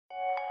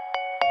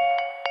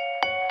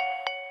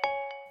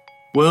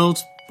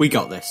World, we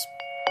got this.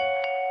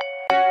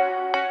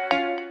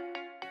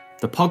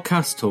 The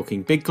podcast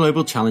talking big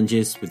global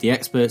challenges with the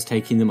experts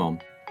taking them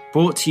on.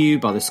 Brought to you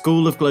by the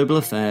School of Global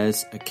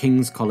Affairs at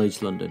King's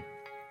College London.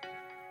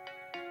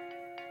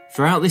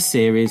 Throughout this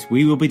series,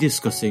 we will be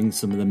discussing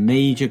some of the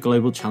major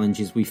global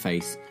challenges we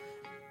face,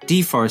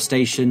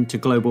 deforestation to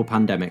global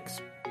pandemics.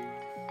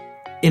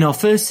 In our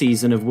first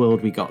season of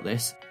World, we got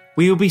this,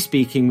 we will be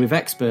speaking with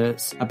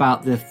experts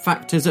about the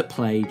factors at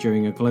play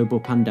during a global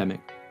pandemic,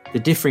 the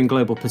differing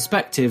global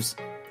perspectives,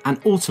 and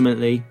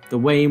ultimately the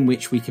way in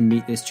which we can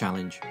meet this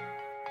challenge.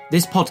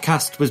 This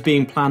podcast was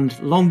being planned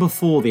long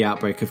before the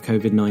outbreak of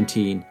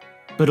COVID-19,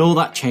 but all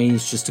that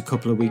changed just a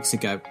couple of weeks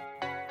ago.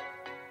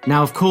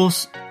 Now, of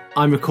course,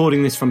 I'm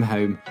recording this from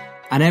home,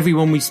 and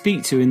everyone we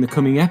speak to in the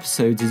coming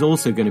episodes is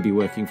also going to be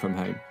working from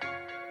home.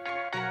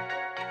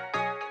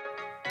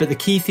 But the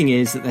key thing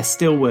is that they're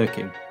still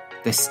working,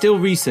 they're still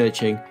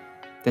researching,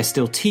 they're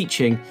still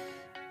teaching,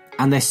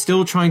 and they're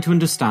still trying to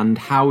understand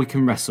how we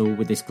can wrestle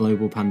with this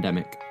global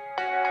pandemic.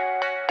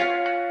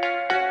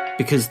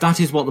 Because that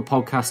is what the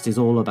podcast is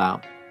all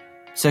about.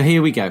 So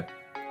here we go.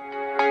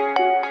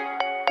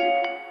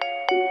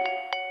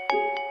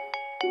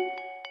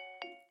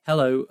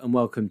 Hello and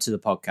welcome to the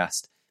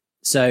podcast.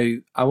 So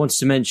I wanted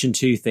to mention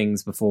two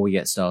things before we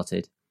get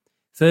started.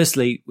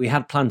 Firstly, we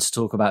had planned to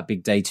talk about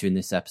big data in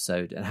this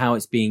episode and how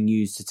it's being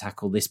used to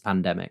tackle this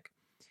pandemic.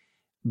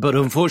 But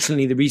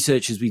unfortunately, the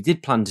researchers we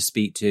did plan to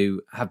speak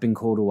to have been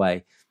called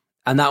away.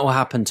 And that will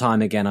happen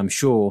time again, I'm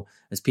sure,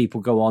 as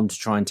people go on to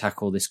try and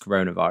tackle this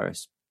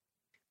coronavirus.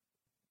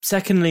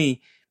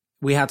 Secondly,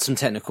 we had some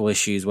technical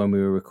issues when we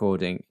were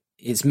recording.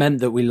 It's meant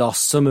that we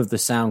lost some of the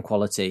sound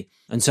quality,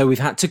 and so we've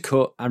had to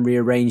cut and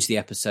rearrange the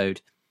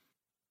episode.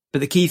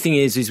 But the key thing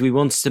is we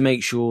wanted to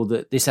make sure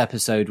that this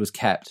episode was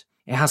kept.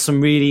 It has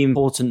some really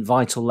important,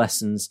 vital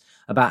lessons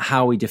about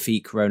how we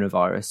defeat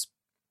coronavirus.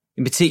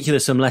 In particular,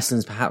 some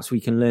lessons perhaps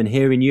we can learn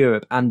here in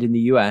Europe and in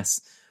the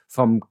US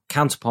from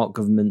counterpart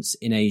governments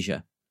in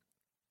Asia.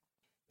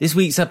 This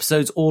week's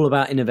episode is all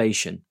about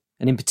innovation,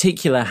 and in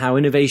particular how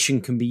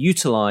innovation can be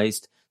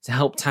utilised to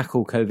help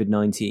tackle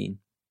COVID-19.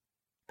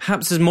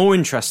 Perhaps as more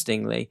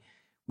interestingly,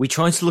 we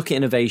try to look at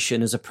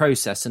innovation as a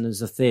process and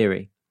as a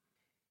theory,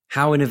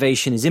 how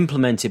innovation is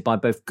implemented by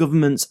both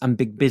governments and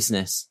big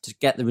business to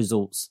get the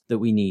results that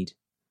we need.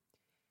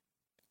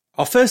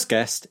 Our first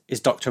guest is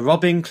Dr.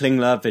 Robin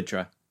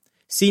Klingler-Vidra,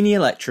 Senior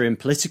Lecturer in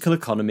Political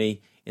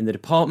Economy in the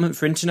Department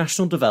for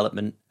International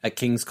Development at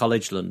King's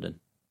College London.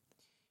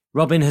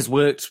 Robin has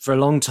worked for a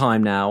long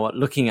time now at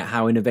looking at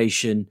how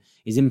innovation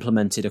is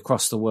implemented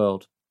across the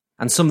world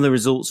and some of the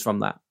results from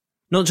that,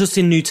 not just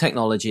in new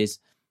technologies,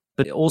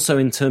 but also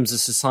in terms of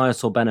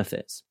societal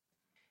benefits.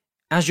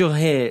 As you'll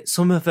hear,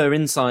 some of her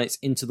insights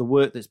into the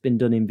work that's been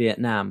done in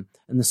Vietnam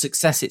and the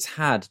success it's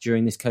had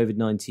during this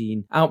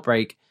COVID-19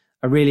 outbreak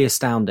are really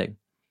astounding.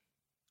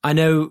 I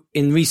know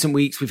in recent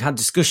weeks we've had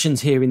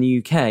discussions here in the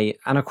UK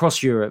and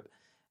across Europe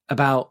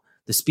about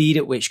the speed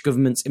at which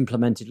governments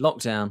implemented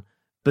lockdown,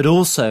 but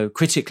also,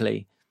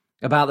 critically,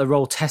 about the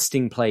role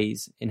testing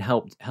plays in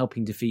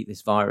helping defeat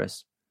this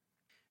virus.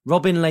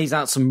 Robin lays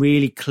out some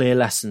really clear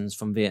lessons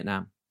from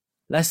Vietnam,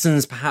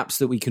 lessons perhaps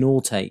that we can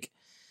all take,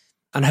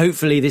 and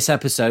hopefully this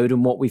episode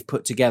and what we've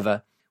put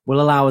together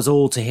will allow us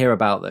all to hear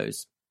about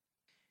those.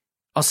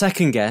 Our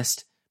second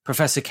guest,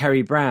 Professor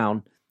Kerry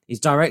Brown, is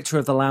Director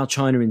of the Lau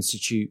China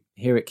Institute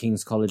here at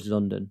King's College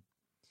London.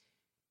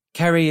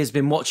 Kerry has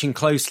been watching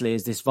closely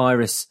as this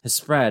virus has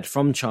spread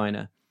from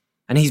China,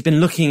 and he's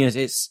been looking at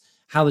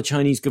how the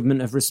Chinese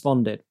government have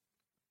responded.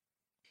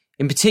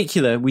 In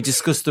particular, we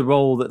discussed the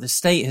role that the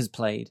state has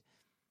played.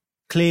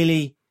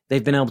 Clearly,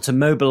 they've been able to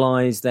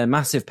mobilise their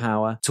massive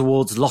power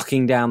towards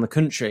locking down the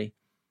country.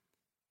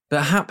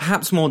 But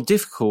perhaps more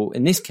difficult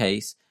in this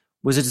case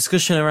was a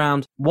discussion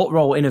around what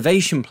role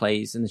innovation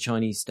plays in the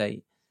Chinese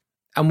state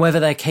and whether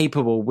they're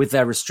capable, with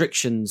their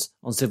restrictions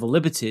on civil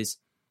liberties,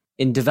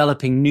 in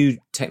developing new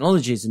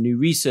technologies and new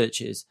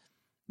researches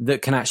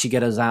that can actually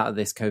get us out of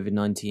this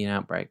COVID-19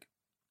 outbreak.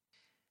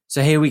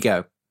 So here we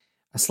go.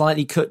 A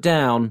slightly cut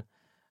down,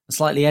 a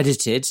slightly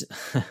edited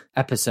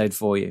episode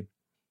for you.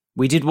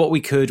 We did what we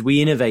could,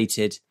 we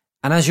innovated,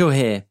 and as you'll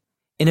hear,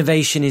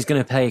 innovation is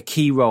going to play a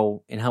key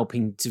role in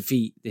helping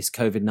defeat this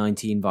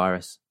COVID-19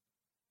 virus.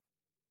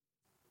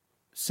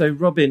 So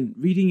Robin,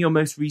 reading your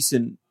most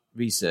recent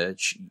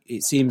research,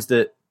 it seems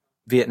that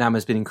Vietnam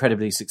has been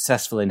incredibly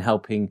successful in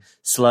helping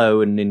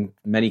slow and in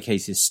many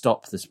cases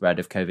stop the spread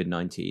of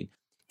COVID-19.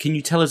 Can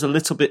you tell us a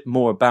little bit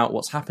more about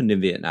what's happened in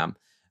Vietnam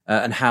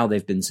and how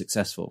they've been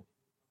successful?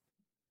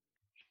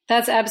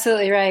 That's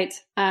absolutely right.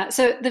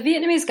 So the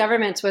Vietnamese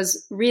government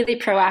was really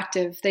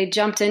proactive. They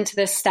jumped into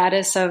this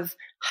status of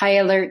high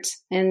alert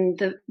in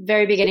the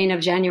very beginning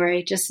of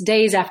January, just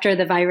days after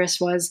the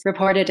virus was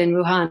reported in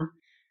Wuhan.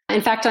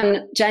 In fact,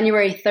 on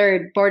January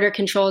 3rd, border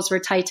controls were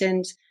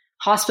tightened.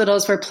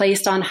 Hospitals were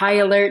placed on high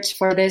alert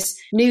for this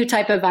new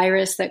type of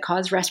virus that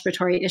caused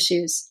respiratory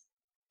issues.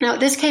 Now,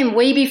 this came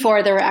way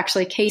before there were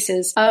actually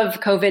cases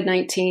of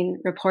COVID-19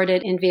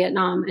 reported in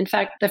Vietnam. In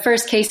fact, the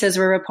first cases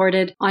were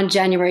reported on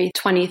January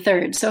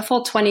 23rd, so a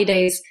full 20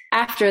 days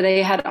after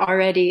they had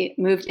already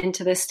moved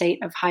into this state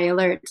of high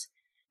alert.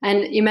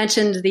 And you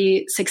mentioned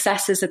the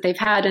successes that they've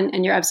had,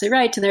 and you're absolutely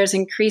right. There's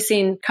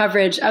increasing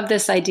coverage of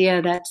this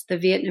idea that the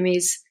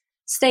Vietnamese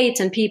state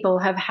and people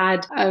have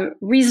had a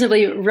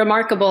reasonably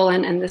remarkable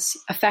and this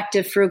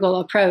effective frugal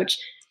approach.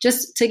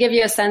 Just to give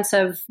you a sense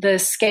of the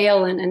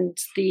scale and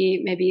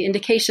the maybe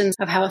indications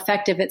of how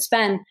effective it's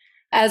been,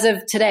 as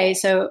of today,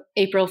 so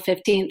April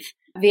 15th,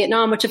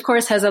 Vietnam, which of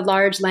course has a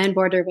large land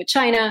border with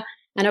China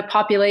and a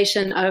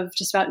population of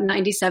just about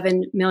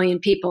 97 million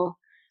people,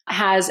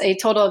 has a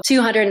total of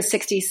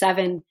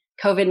 267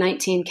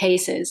 COVID-19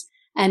 cases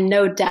and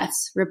no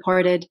deaths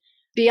reported.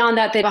 Beyond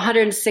that, they have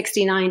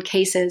 169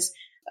 cases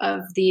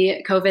of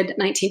the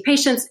COVID-19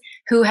 patients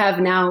who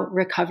have now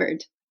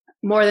recovered.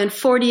 More than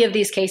 40 of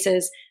these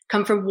cases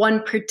come from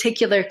one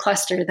particular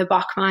cluster, the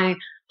Bach Mai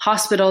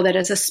Hospital, that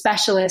is a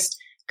specialist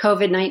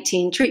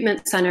COVID-19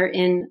 treatment center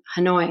in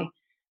Hanoi.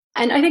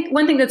 And I think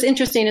one thing that's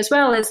interesting as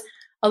well is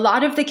a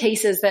lot of the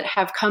cases that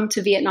have come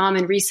to Vietnam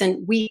in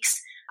recent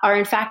weeks are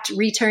in fact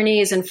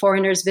returnees and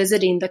foreigners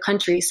visiting the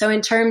country. So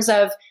in terms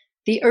of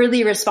the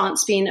early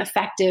response being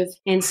effective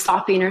in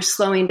stopping or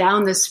slowing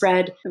down the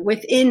spread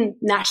within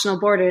national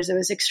borders, it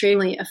was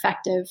extremely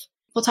effective.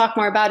 We'll talk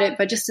more about it,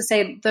 but just to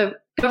say the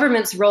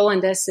government's role in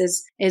this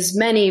is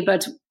many,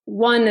 but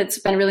one that's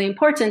been really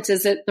important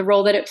is that the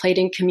role that it played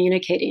in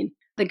communicating.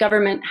 The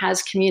government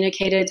has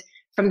communicated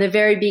from the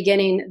very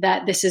beginning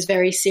that this is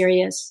very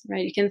serious,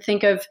 right? You can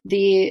think of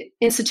the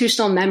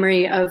institutional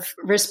memory of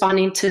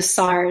responding to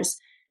SARS.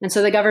 And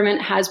so the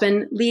government has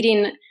been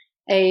leading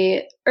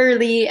a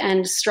early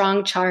and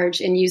strong charge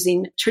in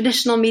using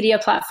traditional media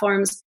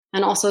platforms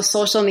and also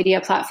social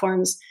media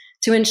platforms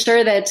to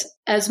ensure that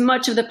as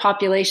much of the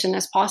population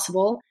as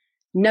possible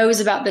knows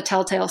about the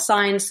telltale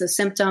signs, the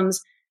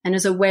symptoms, and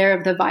is aware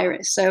of the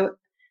virus. So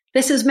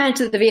this has meant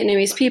that the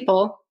Vietnamese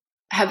people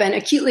have been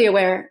acutely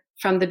aware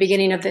from the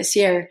beginning of this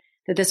year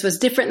that this was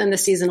different than the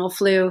seasonal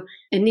flu.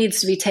 It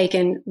needs to be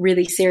taken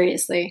really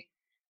seriously.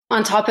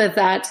 On top of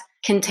that,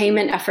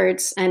 containment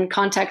efforts and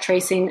contact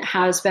tracing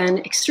has been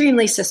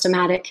extremely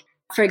systematic.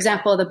 For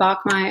example, the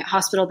Bach Mai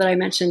Hospital that I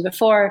mentioned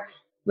before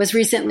was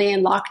recently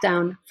in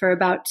lockdown for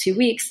about 2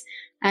 weeks,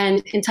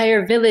 and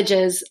entire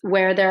villages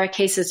where there are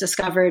cases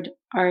discovered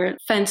are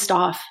fenced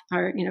off,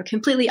 are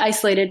completely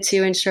isolated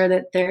to ensure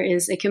that there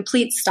is a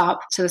complete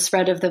stop to the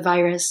spread of the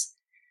virus.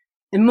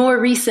 And more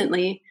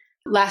recently,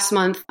 last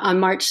month on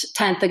March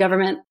 10th, the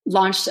government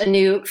launched a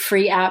new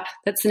free app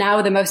that's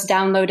now the most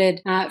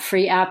downloaded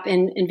free app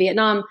in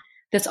Vietnam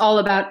that's all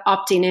about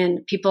opting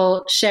in,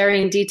 people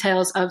sharing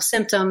details of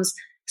symptoms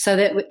so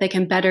that they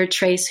can better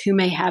trace who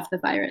may have the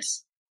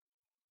virus.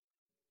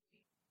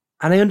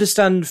 And I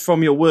understand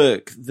from your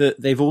work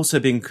that they've also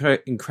been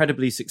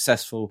incredibly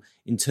successful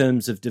in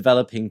terms of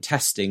developing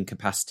testing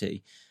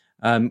capacity.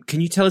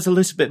 Can you tell us a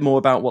little bit more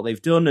about what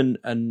they've done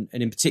and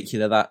in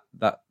particular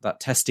that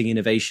testing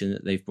innovation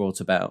that they've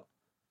brought about?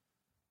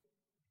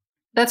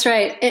 That's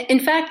right. In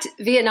fact,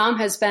 Vietnam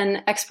has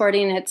been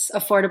exporting its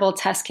affordable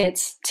test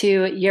kits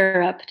to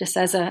Europe just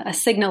as a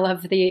signal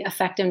of the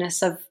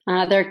effectiveness of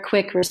their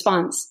quick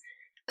response.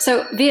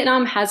 So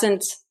Vietnam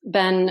hasn't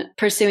been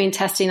pursuing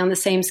testing on the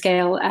same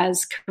scale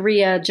as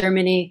Korea,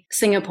 Germany,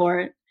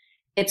 Singapore.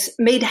 It's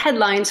made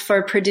headlines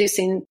for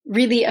producing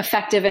really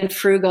effective and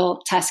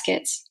frugal test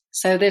kits.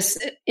 So this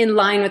in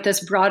line with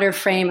this broader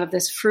frame of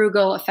this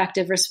frugal,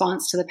 effective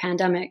response to the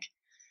pandemic.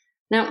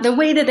 Now, the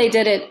way that they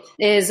did it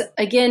is,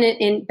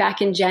 again,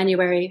 back in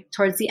January,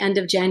 towards the end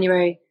of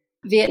January,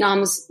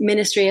 Vietnam's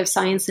Ministry of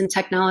Science and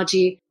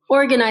Technology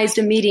organized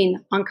a meeting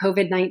on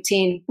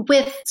COVID-19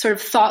 with sort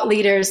of thought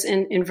leaders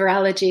in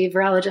virology,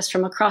 virologists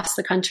from across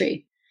the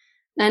country.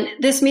 And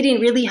this meeting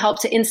really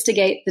helped to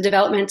instigate the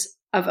development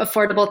of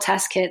affordable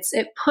test kits.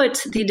 It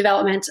put the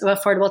development of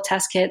affordable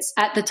test kits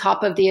at the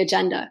top of the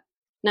agenda.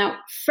 Now,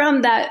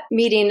 from that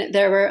meeting,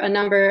 there were a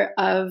number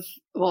of,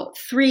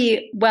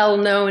 3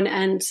 well-known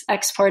and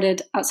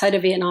exported outside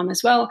of Vietnam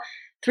as well,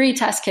 3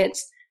 test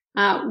kits,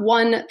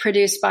 one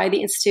produced by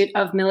the Institute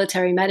of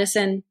Military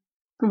Medicine,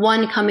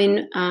 one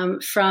coming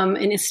from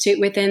an institute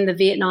within the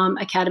Vietnam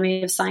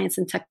Academy of Science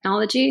and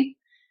Technology,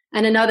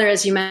 and another,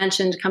 as you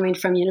mentioned, coming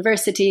from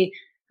university,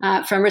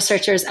 from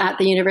researchers at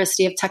the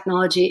University of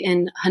Technology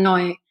in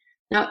Hanoi.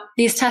 Now,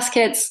 these test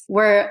kits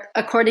were,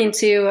 according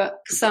to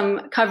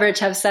some coverage,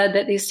 have said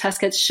that these test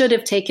kits should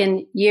have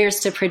taken years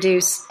to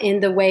produce in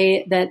the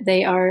way that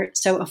they are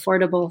so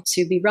affordable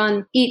to be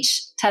run.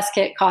 Each test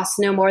kit costs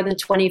no more than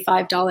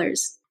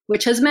 $25,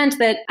 which has meant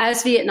that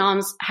as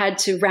Vietnam's had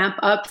to ramp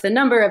up the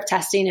number of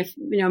testing,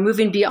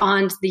 moving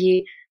beyond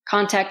the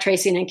contact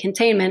tracing and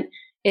containment,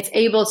 it's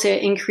able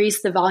to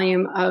increase the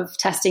volume of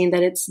testing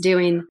that it's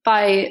doing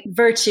by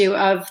virtue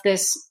of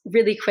this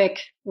really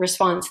quick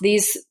response.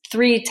 These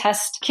 3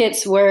 test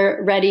kits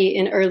were ready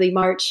in early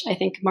March. I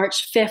think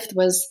March 5th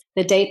was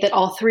the date that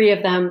all 3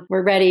 of them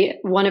were ready.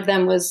 One of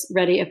them was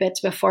ready a bit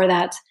before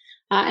that.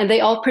 And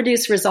they all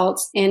produce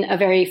results in a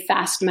very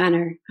fast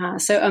manner.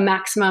 So a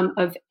maximum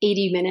of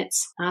 80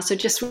 minutes. So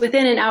just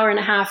within an hour and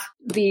a half,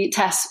 the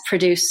tests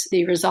produce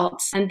the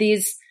results. And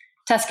these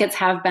test kits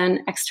have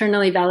been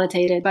externally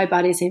validated by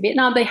bodies in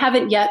Vietnam. They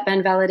haven't yet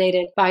been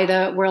validated by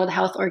the World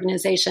Health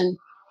Organization.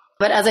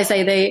 But as I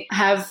say, they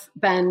have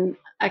been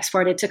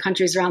exported to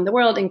countries around the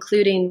world,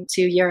 including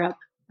to Europe,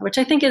 which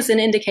I think is an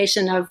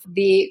indication of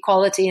the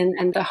quality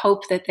and the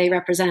hope that they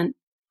represent.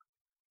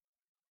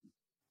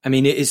 I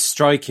mean, it is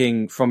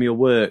striking from your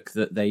work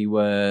that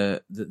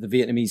the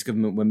Vietnamese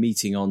government were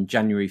meeting on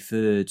January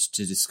 3rd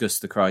to discuss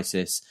the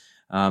crisis,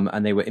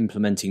 and they were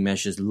implementing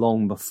measures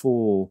long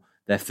before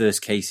their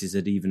first cases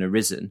had even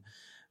arisen.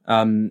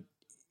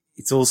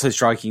 It's also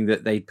striking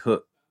that they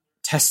put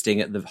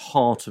testing at the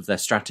heart of their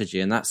strategy,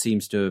 and that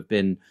seems to have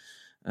been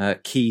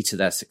key to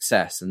their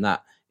success. And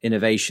that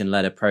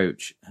innovation-led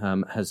approach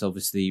has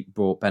obviously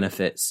brought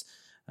benefits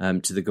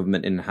to the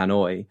government in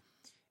Hanoi.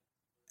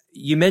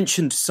 You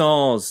mentioned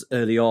SARS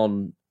early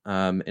on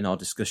in our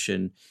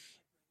discussion.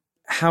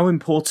 How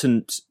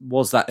important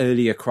was that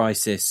earlier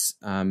crisis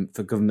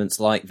for governments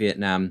like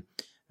Vietnam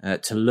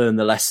to learn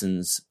the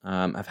lessons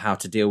of how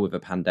to deal with a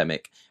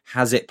pandemic?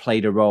 Has it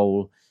played a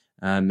role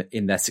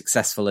in their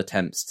successful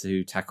attempts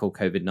to tackle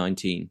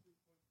COVID-19?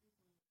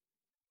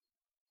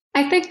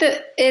 I think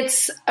that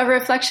it's a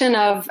reflection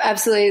of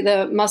absolutely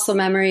the muscle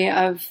memory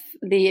of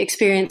the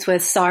experience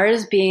with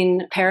SARS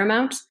being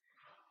paramount.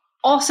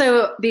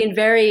 Also being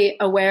very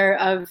aware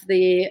of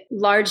the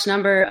large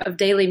number of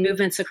daily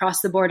movements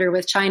across the border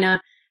with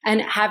China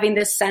and having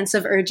this sense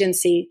of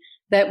urgency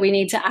that we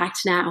need to act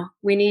now.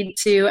 We need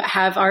to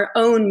have our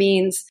own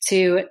means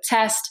to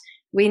test.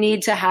 We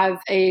need to have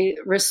a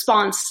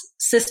response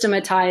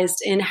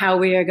systematized in how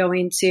we are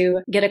going to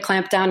get a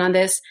clamp down on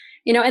this.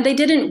 And they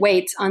didn't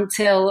wait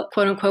until,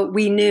 quote unquote,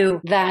 we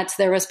knew that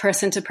there was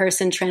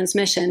person-to-person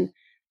transmission.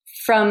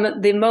 From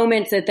the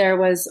moment that there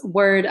was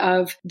word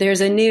of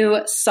there's a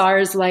new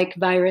SARS-like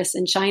virus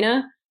in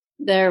China,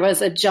 there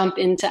was a jump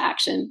into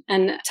action,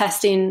 and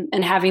testing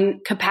and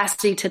having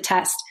capacity to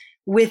test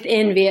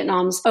within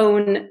Vietnam's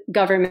own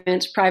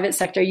government, private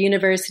sector,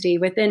 university,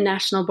 within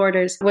national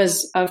borders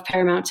was of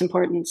paramount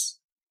importance.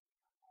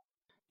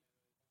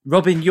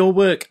 Robin, your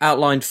work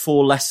outlined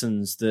 4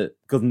 lessons that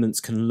governments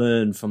can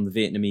learn from the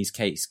Vietnamese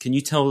case. Can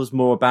you tell us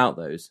more about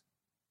those?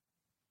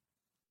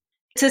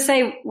 To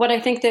say what I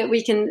think that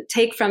we can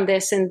take from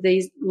this and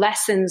these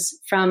lessons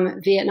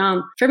from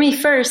Vietnam. For me,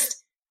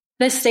 first,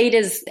 the state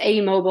is a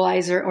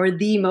mobilizer or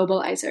the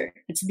mobilizer.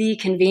 It's the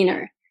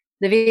convener.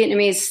 The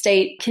Vietnamese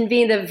state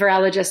convened the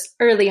virologists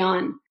early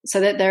on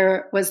so that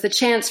there was the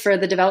chance for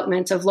the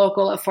development of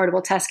local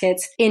affordable test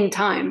kits in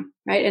time,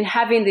 right? And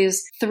having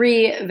these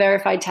 3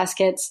 verified test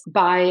kits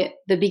by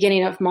the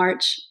beginning of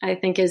March, I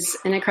think is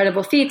an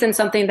incredible feat and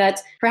something that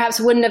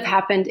perhaps wouldn't have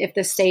happened if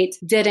the state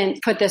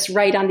didn't put this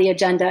right on the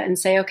agenda and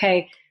say,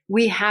 okay,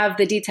 we have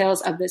the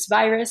details of this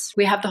virus.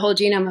 We have the whole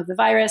genome of the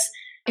virus.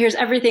 Here's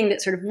everything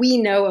that sort of we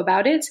know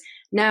about it.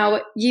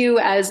 Now, you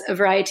as a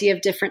variety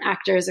of different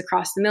actors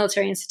across the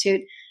Military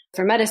Institute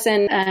for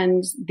Medicine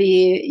and the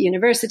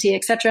university,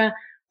 et cetera,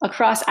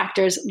 across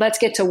actors, let's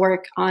get to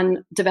work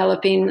on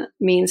developing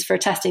means for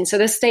testing. So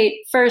the state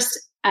first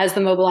as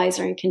the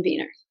mobilizer and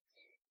convener.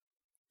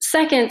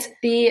 Second,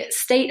 the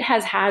state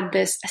has had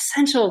this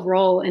essential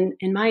role,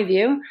 in my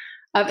view,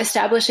 of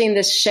establishing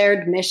this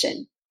shared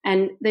mission.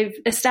 And they've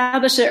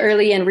established it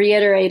early and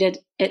reiterated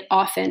it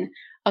often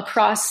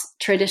across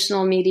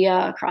traditional media,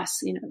 across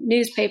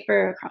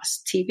newspaper,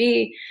 across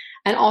TV,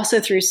 and also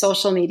through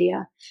social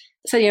media.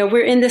 So,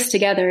 we're in this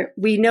together.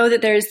 We know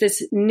that there's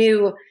this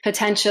new,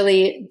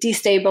 potentially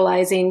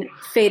destabilizing,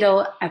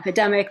 fatal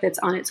epidemic that's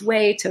on its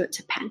way to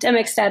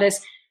pandemic status.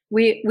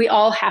 We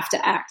all have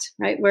to act,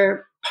 right?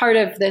 We're part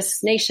of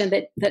this nation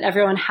that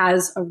everyone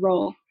has a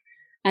role.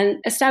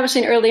 And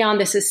establishing early on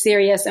this is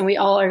serious and we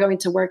all are going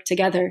to work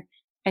together,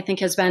 I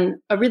think has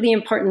been a really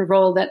important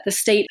role that the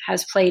state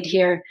has played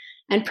here.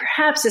 And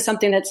perhaps is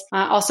something that's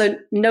also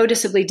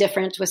noticeably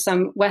different with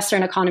some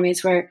Western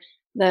economies where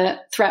the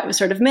threat was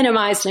sort of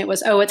minimized and it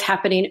was, it's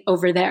happening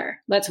over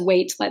there. Let's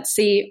wait, let's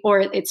see,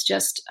 or it's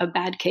just a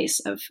bad case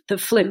of the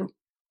flu.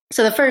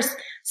 So the first,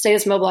 state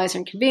as mobilizer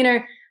and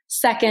convener.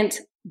 Second,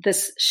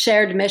 this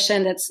shared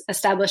mission that's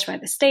established by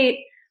the state.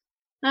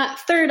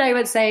 Third, I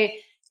would say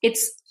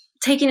it's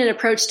taking an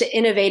approach to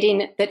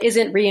innovating that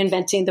isn't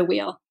reinventing the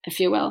wheel, if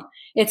you will.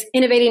 It's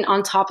innovating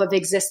on top of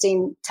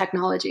existing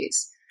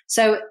technologies.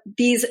 So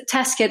these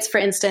test kits, for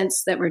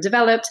instance, that were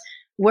developed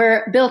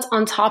were built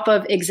on top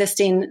of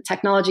existing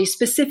technology,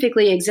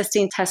 specifically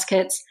existing test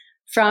kits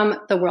from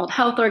the World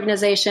Health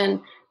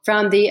Organization,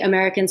 from the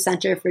American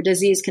Center for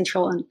Disease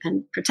Control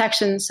and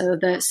Protection, so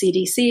the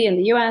CDC in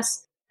the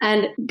US,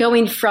 and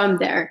going from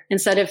there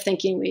instead of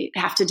thinking we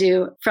have to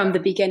do from the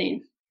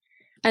beginning.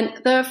 And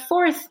the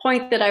fourth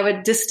point that I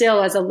would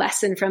distill as a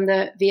lesson from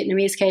the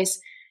Vietnamese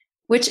case,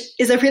 which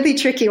is a really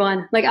tricky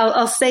one. Like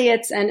I'll say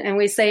it and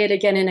we say it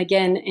again and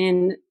again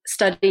in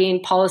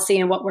studying policy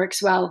and what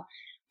works well,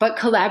 but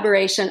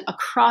collaboration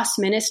across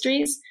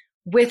ministries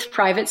with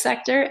private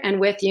sector and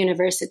with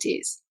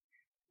universities.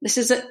 This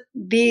is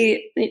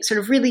the sort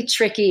of really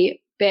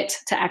tricky bit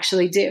to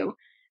actually do.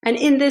 And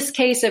in this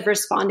case of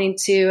responding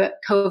to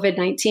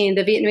COVID-19,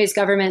 the Vietnamese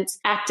government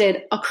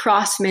acted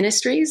across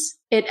ministries.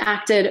 It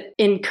acted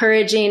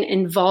encouraging,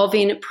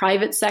 involving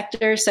private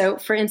sector. So,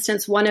 for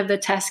instance, one of the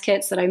test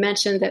kits that I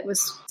mentioned that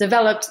was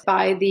developed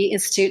by the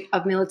Institute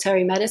of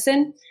Military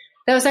Medicine,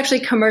 that was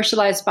actually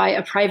commercialized by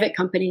a private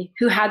company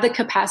who had the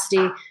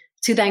capacity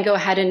to then go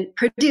ahead and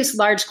produce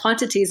large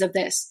quantities of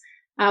this,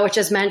 which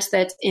has meant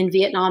that in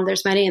Vietnam,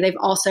 there's many, and they've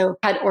also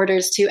had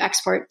orders to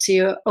export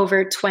to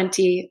over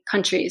 20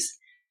 countries.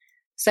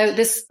 So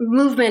this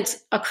movement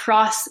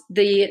across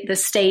the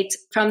state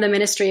from the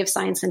Ministry of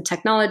Science and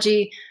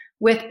Technology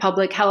with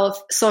public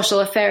health, social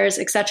affairs,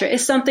 et cetera,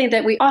 is something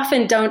that we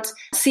often don't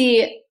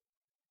see.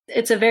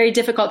 It's a very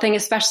difficult thing,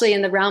 especially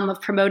in the realm of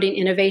promoting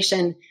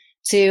innovation,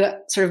 to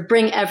sort of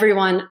bring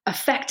everyone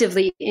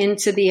effectively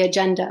into the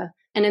agenda.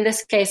 And in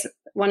this case,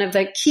 one of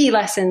the key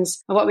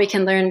lessons of what we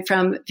can learn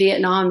from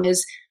Vietnam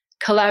is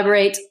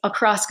collaborate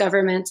across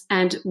government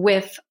and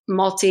with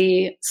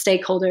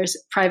multi-stakeholders,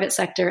 private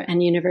sector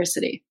and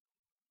university.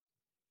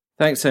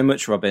 Thanks so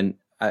much, Robin.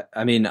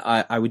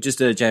 I would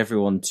just urge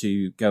everyone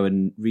to go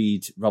and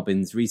read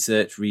Robin's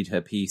research, read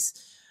her piece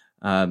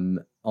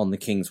on the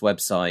King's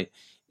website.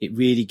 It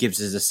really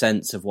gives us a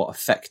sense of what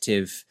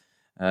effective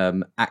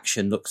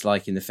action looks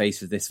like in the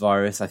face of this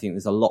virus. I think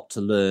there's a lot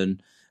to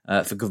learn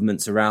for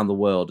governments around the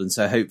world. And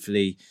so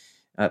hopefully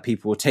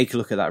people will take a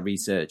look at that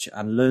research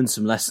and learn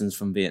some lessons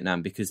from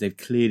Vietnam, because they've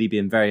clearly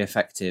been very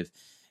effective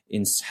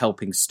in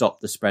helping stop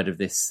the spread of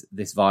this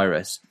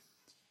virus.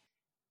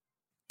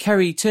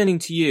 Kerry, turning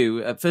to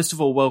you, first of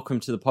all, welcome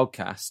to the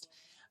podcast.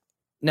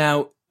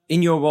 Now,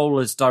 in your role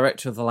as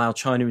director of the Lao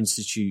China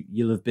Institute,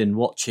 you'll have been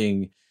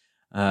watching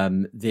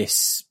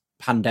this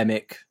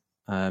pandemic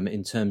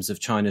in terms of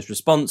China's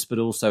response, but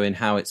also in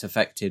how it's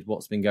affected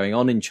what's been going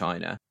on in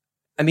China.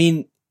 I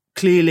mean,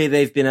 clearly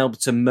they've been able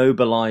to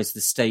mobilize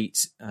the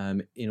state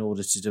in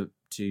order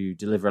to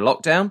deliver a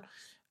lockdown.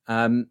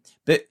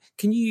 But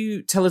can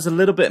you tell us a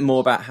little bit more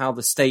about how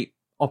the state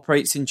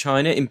operates in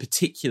China, in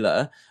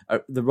particular,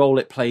 the role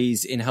it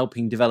plays in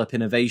helping develop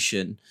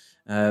innovation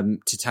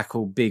to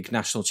tackle big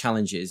national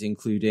challenges,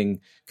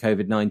 including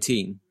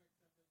COVID-19?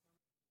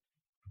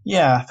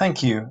 Yeah,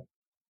 thank you.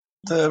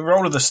 The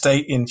role of the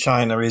state in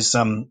China is, it's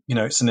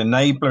an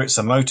enabler, it's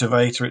a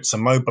motivator, it's a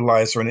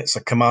mobilizer, and it's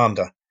a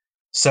commander.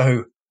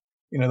 So,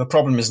 the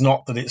problem is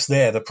not that it's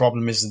there. The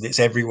problem is that it's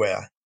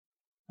everywhere.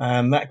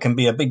 And that can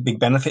be a big, big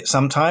benefit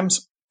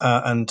sometimes.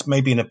 And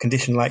maybe in a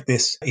condition like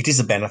this, it is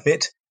a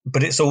benefit,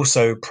 but it's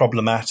also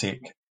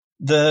problematic.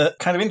 The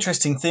kind of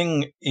interesting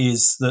thing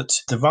is that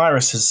the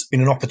virus has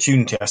been an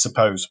opportunity, I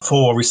suppose,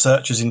 for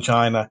researchers in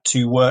China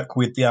to work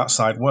with the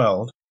outside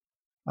world.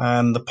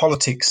 And the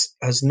politics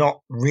has not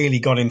really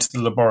got into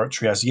the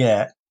laboratory as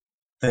yet.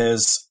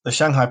 There's the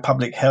Shanghai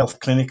Public Health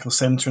Clinical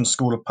Center and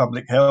School of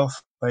Public Health.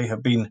 They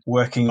have been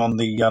working on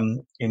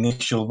the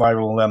initial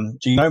viral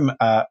genome.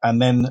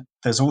 And then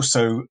there's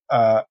also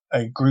a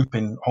group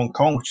in Hong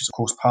Kong, which is, of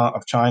course, part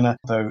of China,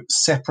 though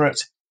separate.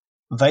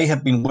 They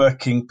have been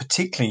working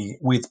particularly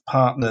with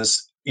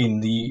partners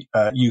in the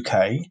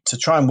UK to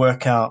try and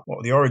work out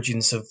what the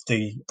origins of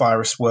the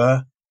virus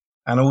were,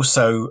 and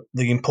also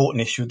the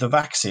important issue of the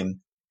vaccine.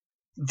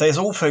 There's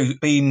also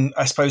been,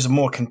 I suppose, a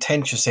more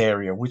contentious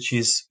area, which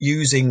is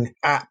using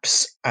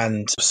apps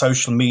and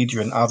social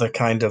media and other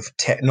kind of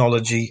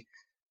technology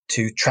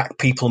to track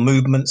people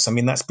movements. I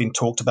mean, that's been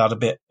talked about a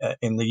bit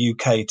in the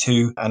UK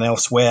too and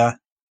elsewhere.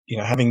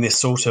 Having this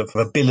sort of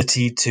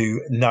ability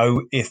to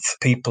know if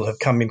people have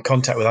come in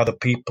contact with other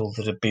people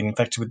that have been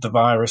infected with the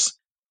virus.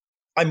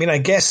 I mean, I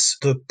guess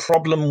the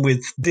problem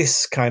with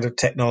this kind of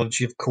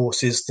technology, of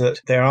course, is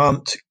that there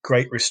aren't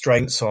great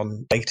restraints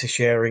on data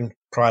sharing,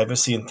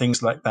 privacy and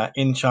things like that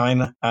in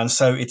China. And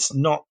so it's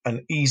not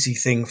an easy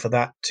thing for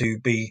that to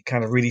be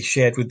kind of really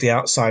shared with the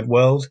outside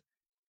world.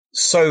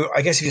 So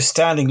I guess if you're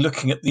standing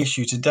looking at the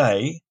issue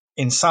today,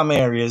 in some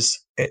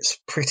areas, it's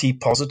pretty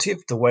positive,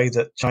 the way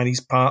that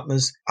Chinese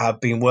partners have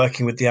been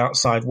working with the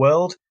outside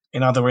world.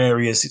 In other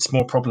areas, it's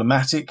more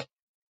problematic.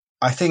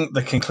 I think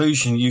the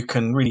conclusion you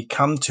can really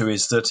come to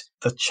is that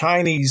the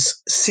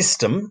Chinese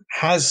system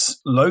has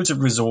loads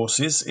of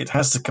resources, it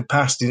has the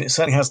capacity, and it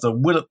certainly has the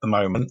will at the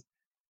moment,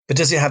 but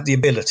does it have the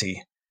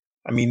ability?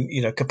 I mean,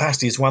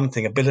 capacity is one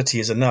thing, ability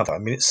is another. I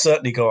mean, it's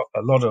certainly got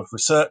a lot of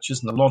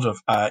researchers and a lot of,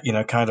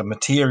 kind of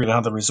material and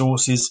other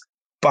resources,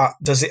 but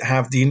does it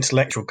have the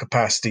intellectual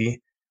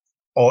capacity,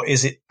 or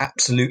is it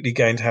absolutely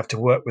going to have to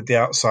work with the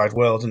outside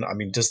world? And I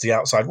mean, does the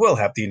outside world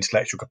have the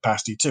intellectual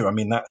capacity too? I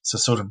mean, that's a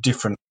sort of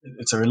different,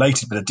 it's a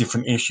related but a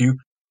different issue.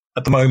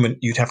 At the moment,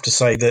 you'd have to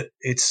say that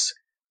it's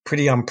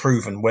pretty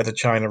unproven whether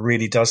China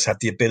really does have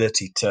the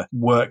ability to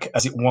work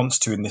as it wants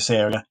to in this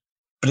area,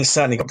 but it's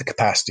certainly got the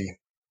capacity.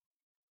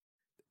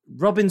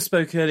 Robin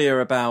spoke earlier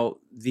about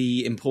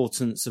the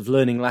importance of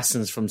learning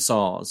lessons from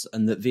SARS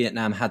and that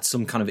Vietnam had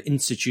some kind of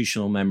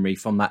institutional memory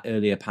from that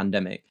earlier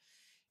pandemic.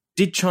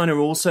 Did China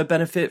also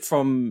benefit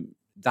from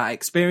that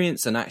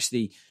experience and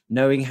actually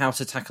knowing how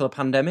to tackle a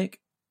pandemic?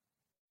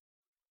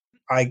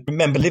 I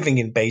remember living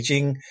in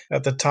Beijing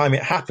at the time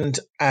it happened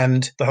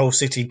and the whole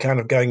city kind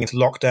of going into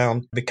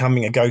lockdown,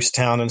 becoming a ghost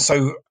town. And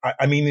so,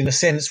 I mean, in a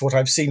sense, what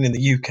I've seen in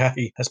the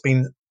UK has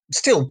been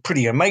still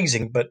pretty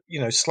amazing, but,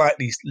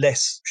 slightly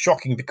less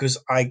shocking because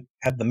I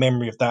had the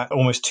memory of that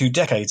almost 2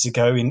 decades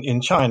ago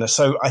in China.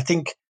 So I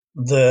think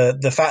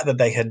the fact that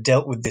they had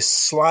dealt with this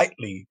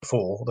slightly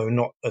before, although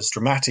not as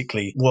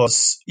dramatically,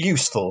 was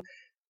useful.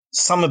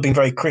 Some have been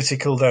very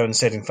critical, though, and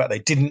said, in fact, they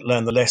didn't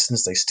learn the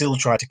lessons. They still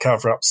tried to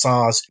cover up.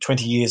 SARS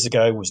 20 years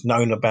ago was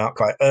known about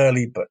quite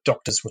early, but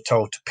doctors were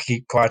told to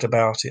keep quiet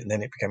about it, and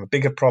then it became a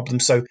bigger problem.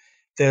 So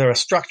there are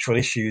structural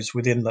issues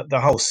within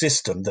the whole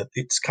system that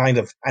it's kind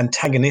of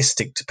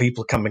antagonistic to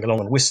people coming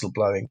along and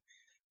whistleblowing.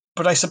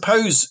 But I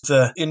suppose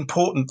the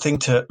important thing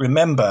to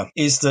remember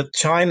is that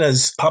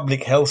China's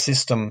public health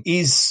system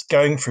is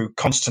going through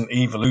constant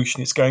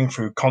evolution. It's going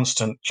through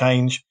constant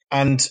change.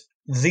 And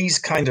these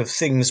kind of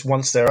things,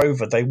 once they're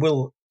over, they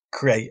will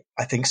create,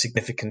 I think,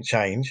 significant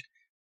change.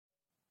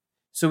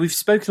 So we've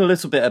spoken a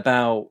little bit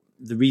about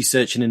the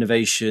research and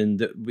innovation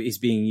that is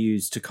being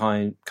used to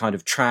kind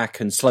of track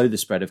and slow the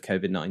spread of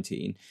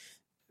COVID-19.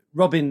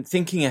 Robin,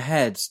 thinking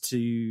ahead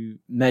to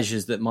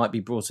measures that might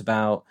be brought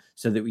about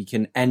so that we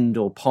can end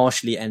or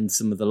partially end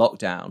some of the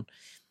lockdown,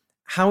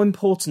 how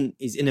important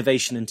is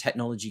innovation and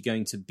technology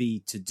going to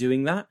be to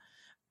doing that?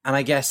 And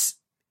I guess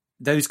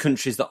those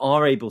countries that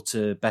are able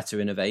to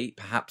better innovate,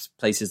 perhaps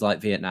places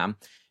like Vietnam,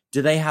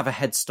 do they have a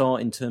head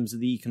start in terms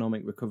of the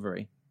economic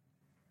recovery?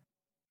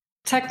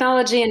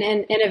 Technology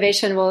and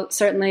innovation will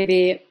certainly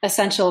be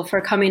essential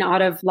for coming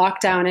out of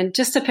lockdown. And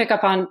just to pick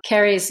up on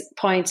Carrie's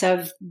point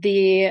of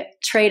the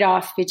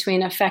trade-off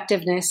between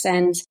effectiveness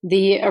and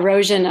the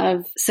erosion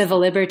of civil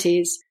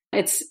liberties,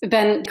 it's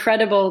been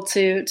incredible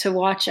to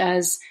watch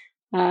as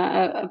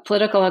a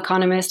political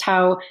economist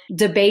how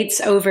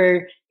debates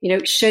over,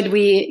 should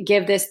we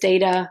give this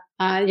data,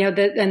 and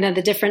then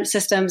the different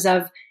systems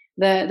of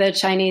the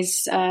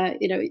Chinese,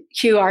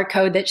 QR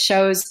code that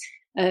shows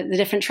the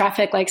different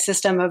traffic light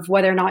system of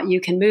whether or not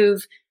you can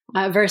move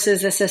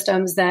versus the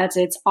systems that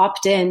it's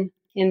opt-in.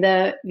 In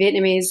the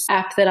Vietnamese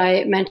app that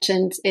I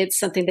mentioned, it's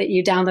something that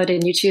you download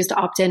and you choose to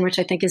opt in, which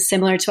I think is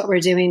similar to what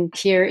we're doing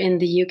here in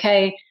the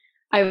UK.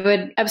 I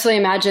would absolutely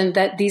imagine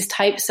that these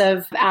types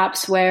of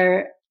apps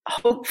where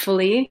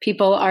hopefully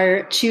people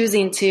are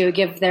choosing to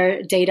give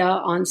their data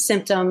on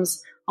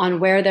symptoms, on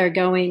where they're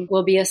going,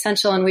 will be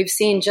essential. And we've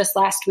seen just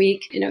last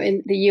week,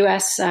 in the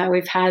US,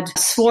 we've had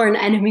sworn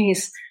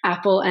enemies,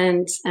 Apple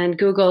and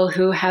Google,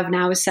 who have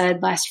now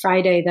said last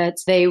Friday that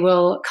they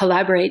will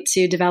collaborate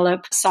to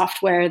develop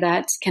software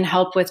that can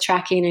help with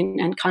tracking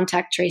and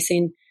contact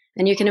tracing.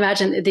 And you can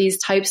imagine that these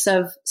types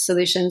of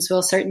solutions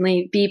will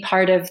certainly be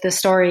part of the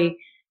story.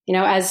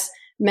 As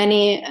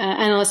many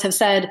analysts have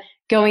said,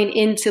 going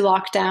into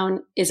lockdown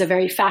is a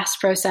very fast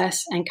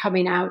process and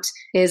coming out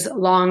is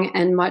long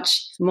and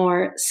much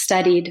more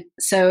studied.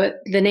 So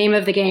the name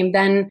of the game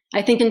then,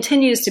 I think,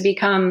 continues to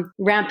become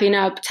ramping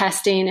up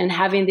testing and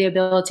having the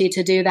ability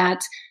to do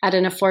that at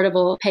an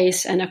affordable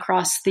pace and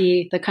across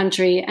the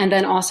country. And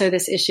then also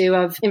this issue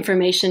of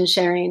information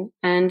sharing.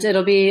 And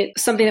it'll be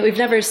something that we've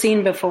never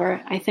seen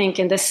before, I think,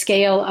 in the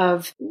scale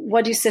of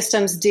what do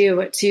systems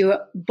do to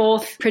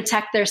both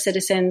protect their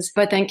citizens,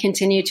 but then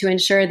continue to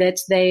ensure that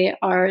they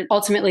are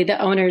ultimately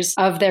the owners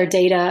of their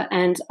data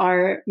and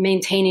are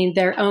maintaining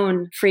their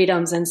own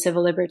freedoms and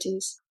civil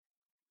liberties.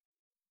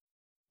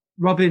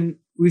 Robin,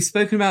 we've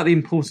spoken about the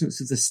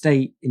importance of the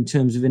state in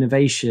terms of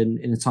innovation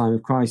in a time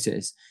of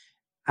crisis.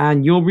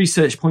 And your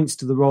research points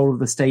to the role of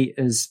the state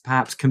as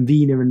perhaps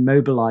convener and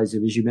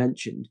mobilizer, as you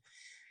mentioned.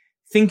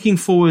 Thinking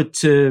forward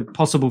to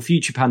possible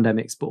future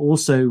pandemics, but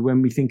also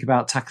when we think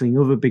about tackling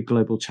other big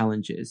global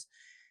challenges,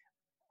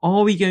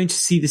 are we going to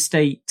see the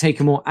state take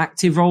a more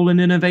active role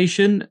in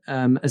innovation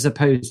as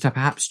opposed to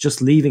perhaps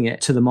just leaving it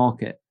to the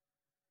market?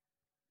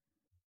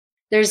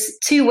 There's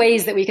two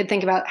ways that we could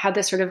think about how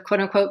this sort of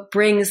quote unquote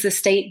brings the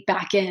state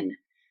back in.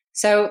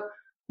 So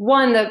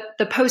one,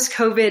 the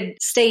post-COVID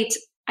state,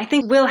 I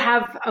think, will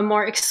have a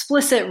more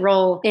explicit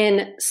role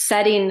in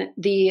setting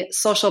the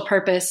social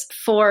purpose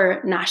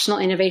for national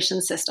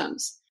innovation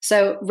systems.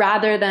 So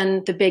rather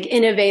than the big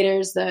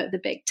innovators,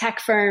 the big tech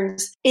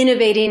firms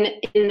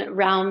innovating in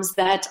realms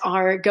that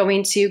are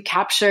going to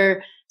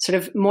capture sort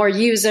of more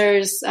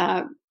users,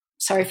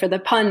 sorry for the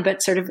pun,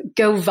 but sort of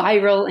go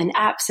viral in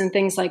apps and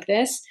things like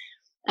this,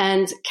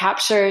 and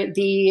capture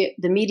the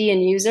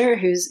median user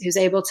who's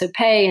able to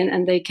pay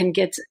and they can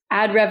get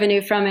ad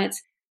revenue from it.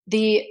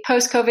 The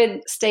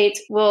post-COVID state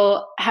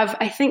will have,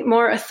 I think,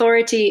 more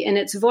authority in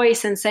its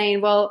voice and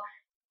saying, well,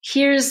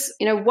 here's,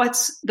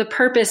 what's the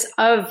purpose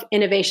of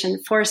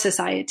innovation for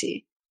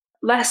society?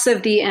 Less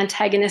of the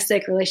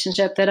antagonistic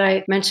relationship that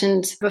I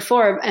mentioned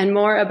before and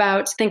more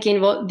about thinking,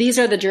 well, these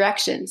are the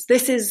directions.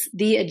 This is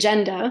the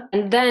agenda.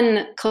 And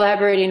then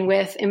collaborating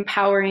with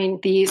empowering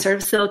the sort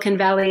of Silicon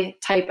Valley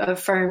type of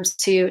firms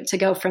to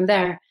go from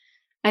there.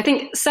 I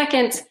think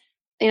second,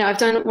 I've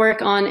done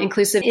work on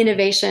inclusive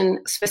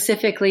innovation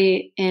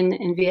specifically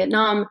in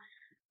Vietnam.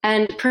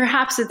 And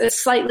perhaps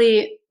it's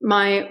slightly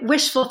my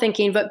wishful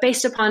thinking, but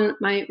based upon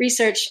my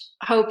research,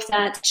 hope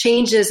that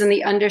changes in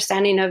the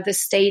understanding of the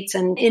state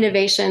and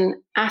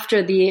innovation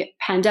after the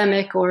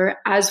pandemic, or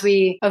as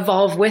we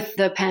evolve with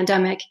the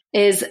pandemic,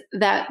 is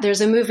that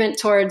there's a movement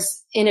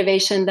towards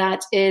innovation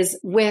that is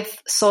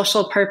with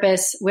social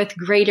purpose, with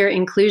greater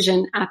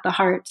inclusion at the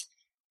heart.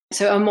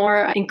 So a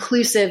more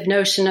inclusive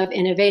notion of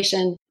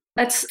innovation.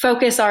 Let's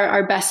focus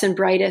our best and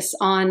brightest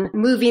on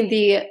moving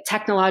the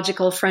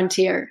technological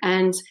frontier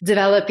and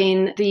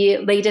developing the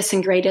latest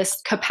and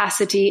greatest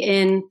capacity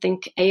in,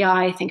 think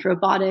AI, think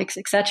robotics,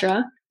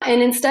 etc.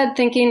 And instead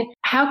thinking,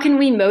 how can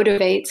we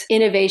motivate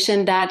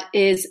innovation that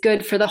is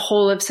good for the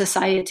whole of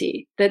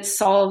society, that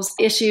solves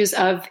issues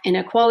of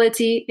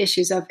inequality,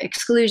 issues of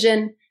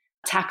exclusion,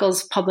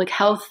 tackles public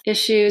health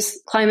issues,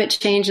 climate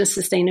change and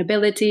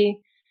sustainability.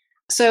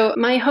 So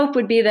my hope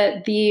would be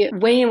that the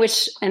way in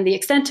which and the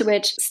extent to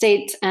which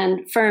states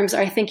and firms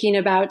are thinking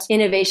about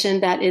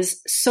innovation that is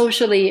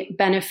socially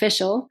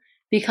beneficial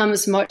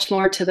becomes much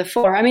more to the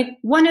fore. I mean,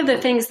 one of the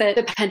things that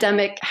the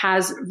pandemic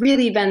has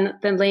really been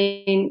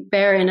laying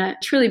bare in a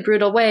truly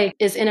brutal way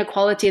is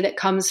inequality that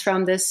comes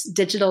from this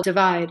digital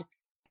divide.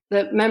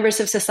 The members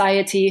of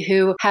society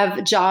who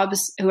have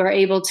jobs, who are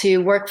able to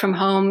work from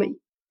home,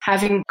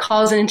 having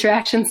calls and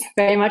interactions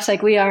very much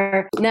like we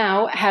are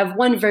now, have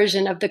one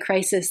version of the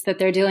crisis that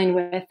they're dealing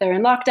with. They're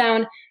in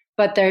lockdown,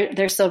 but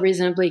they're still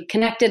reasonably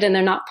connected, and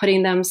they're not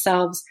putting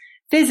themselves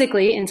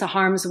physically into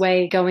harm's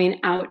way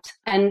going out.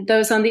 And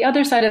those on the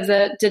other side of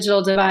the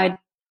digital divide,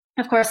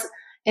 of course,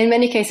 in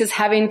many cases,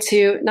 having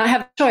to not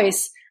have a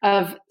choice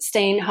of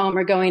staying home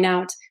or going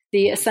out.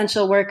 The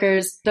essential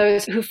workers,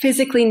 those who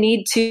physically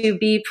need to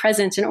be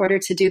present in order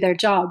to do their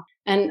job.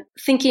 And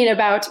thinking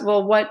about,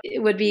 well, what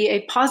would be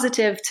a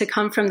positive to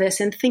come from this,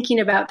 and thinking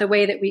about the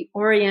way that we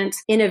orient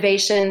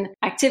innovation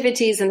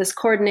activities and this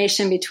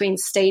coordination between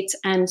state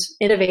and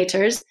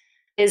innovators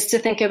is to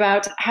think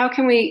about how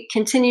can we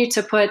continue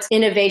to put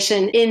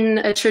innovation in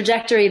a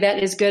trajectory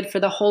that is good for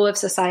the whole of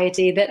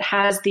society, that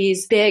has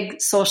these big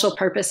social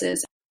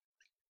purposes.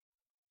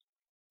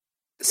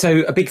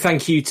 So a big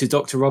thank you to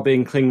Dr.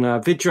 Robin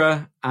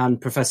Klingler-Vidra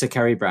and Professor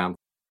Kerry Brown.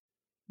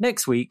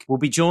 Next week, we'll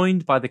be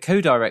joined by the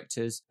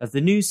co-directors of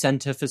the new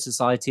Centre for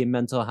Society and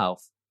Mental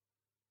Health.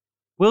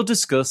 We'll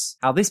discuss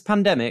how this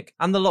pandemic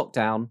and the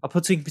lockdown are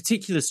putting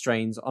particular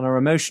strains on our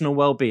emotional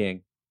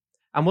well-being.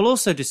 And we'll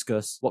also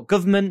discuss what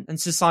government and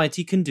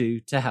society can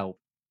do to help.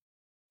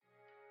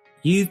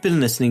 You've been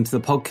listening to the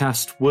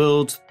podcast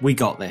World, We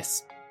Got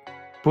This,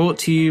 brought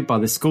to you by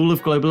the School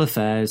of Global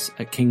Affairs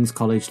at King's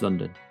College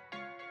London.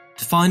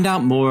 To find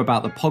out more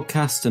about the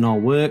podcast and our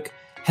work,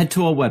 head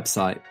to our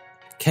website,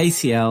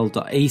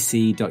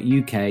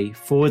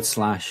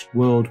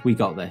 kcl.ac.uk/World We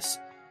Got This.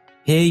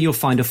 Here you'll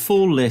find a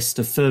full list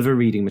of further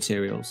reading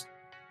materials.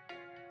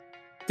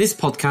 This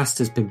podcast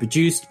has been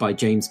produced by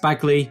James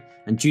Bagley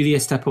and Julia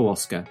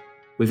Stepowoska,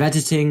 with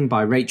editing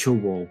by Rachel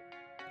Wall.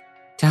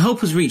 To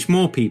help us reach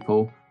more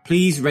people,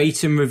 please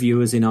rate and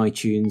review us in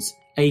iTunes,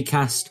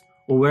 Acast,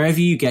 or wherever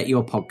you get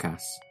your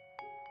podcasts.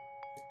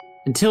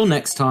 Until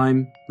next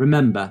time,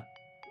 remember,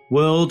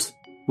 World,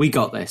 we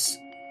got this.